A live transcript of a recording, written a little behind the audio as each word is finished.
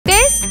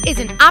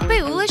an Opae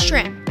Ula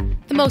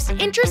shrimp, the most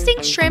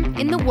interesting shrimp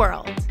in the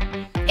world.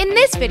 In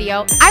this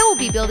video, I will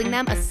be building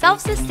them a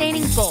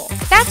self-sustaining bowl.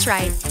 That's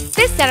right,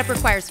 this setup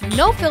requires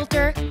no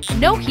filter,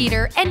 no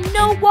heater, and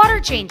no water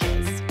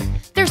changes.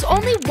 There's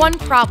only one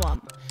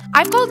problem.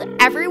 I've called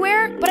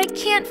everywhere, but I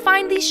can't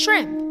find these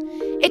shrimp.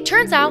 It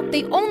turns out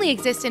they only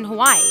exist in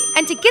Hawaii,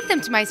 and to get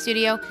them to my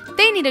studio,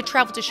 they need to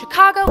travel to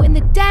Chicago in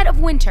the dead of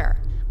winter.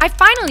 I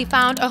finally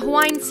found a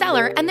Hawaiian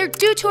seller, and they're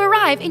due to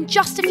arrive in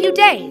just a few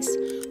days.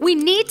 We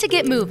need to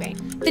get moving.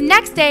 The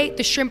next day,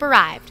 the shrimp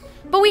arrived,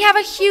 but we have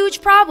a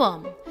huge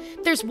problem.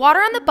 There's water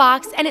on the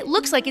box, and it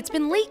looks like it's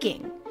been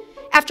leaking.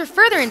 After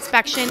further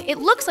inspection, it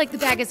looks like the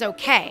bag is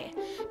okay,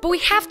 but we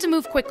have to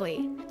move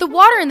quickly. The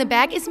water in the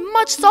bag is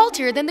much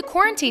saltier than the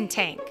quarantine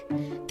tank.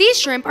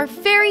 These shrimp are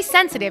very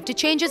sensitive to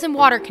changes in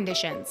water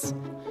conditions.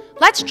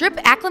 Let's drip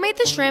acclimate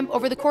the shrimp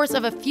over the course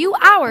of a few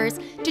hours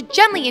to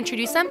gently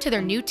introduce them to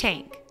their new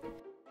tank.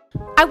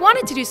 I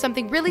wanted to do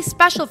something really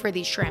special for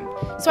these shrimp,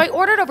 so I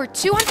ordered over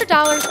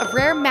 $200 of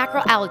rare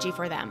macroalgae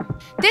for them.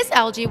 This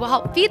algae will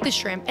help feed the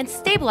shrimp and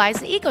stabilize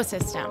the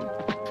ecosystem.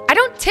 I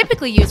don't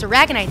typically use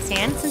aragonite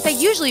sand since I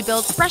usually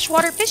build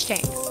freshwater fish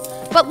tanks,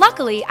 but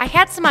luckily I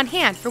had some on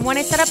hand for when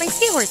I set up my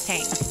seahorse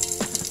tank.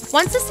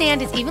 Once the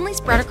sand is evenly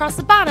spread across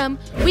the bottom,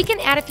 we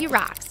can add a few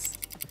rocks.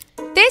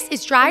 This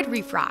is dried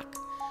reef rock.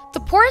 The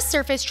porous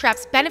surface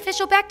traps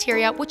beneficial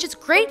bacteria, which is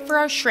great for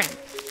our shrimp.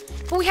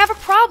 But we have a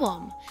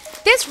problem.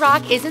 This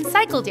rock isn't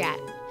cycled yet.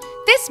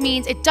 This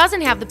means it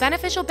doesn't have the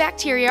beneficial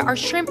bacteria our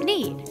shrimp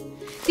need.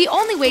 The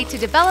only way to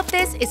develop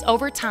this is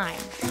over time.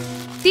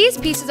 These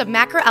pieces of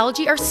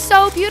macroalgae are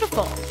so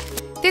beautiful.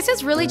 This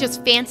is really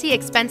just fancy,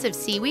 expensive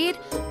seaweed,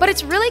 but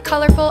it's really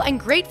colorful and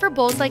great for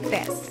bowls like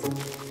this.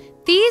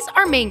 These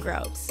are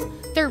mangroves.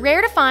 They're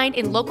rare to find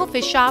in local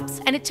fish shops,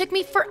 and it took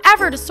me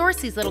forever to source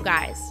these little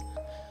guys.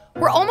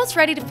 We're almost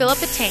ready to fill up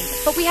the tank,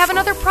 but we have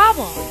another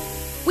problem.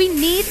 We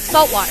need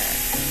salt water.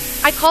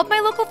 I called my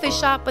local fish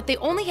shop, but they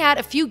only had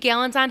a few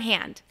gallons on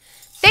hand.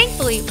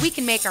 Thankfully, we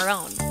can make our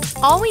own.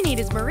 All we need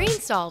is marine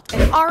salt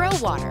and RO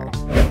water.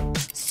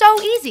 So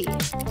easy!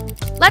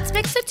 Let's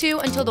mix the two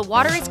until the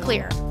water is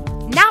clear.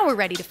 Now we're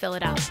ready to fill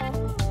it up.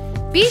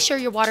 Be sure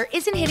your water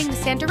isn't hitting the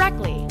sand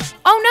directly.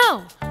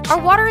 Oh no!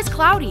 Our water is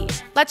cloudy.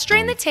 Let's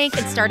drain the tank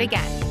and start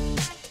again.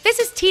 This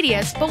is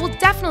tedious, but will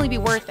definitely be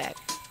worth it.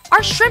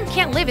 Our shrimp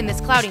can't live in this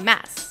cloudy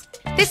mess.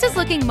 This is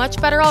looking much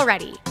better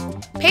already.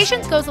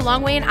 Patience goes a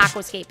long way in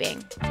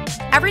aquascaping.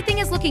 Everything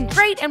is looking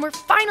great, and we're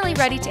finally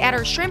ready to add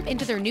our shrimp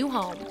into their new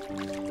home.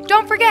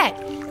 Don't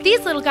forget,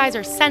 these little guys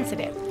are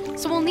sensitive,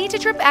 so we'll need to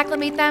drip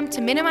acclimate them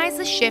to minimize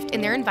the shift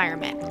in their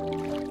environment.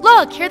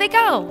 Look, here they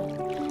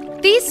go!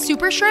 These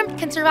super shrimp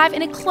can survive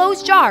in a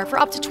closed jar for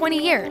up to 20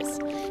 years.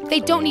 They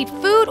don't need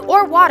food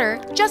or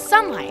water, just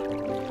sunlight.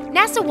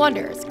 NASA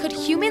wonders, could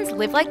humans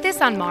live like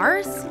this on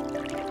Mars?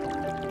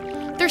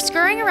 They're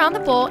scurrying around the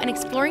bowl and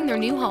exploring their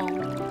new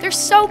home. They're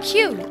so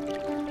cute!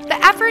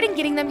 The effort in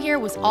getting them here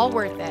was all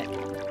worth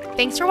it.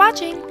 Thanks for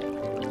watching!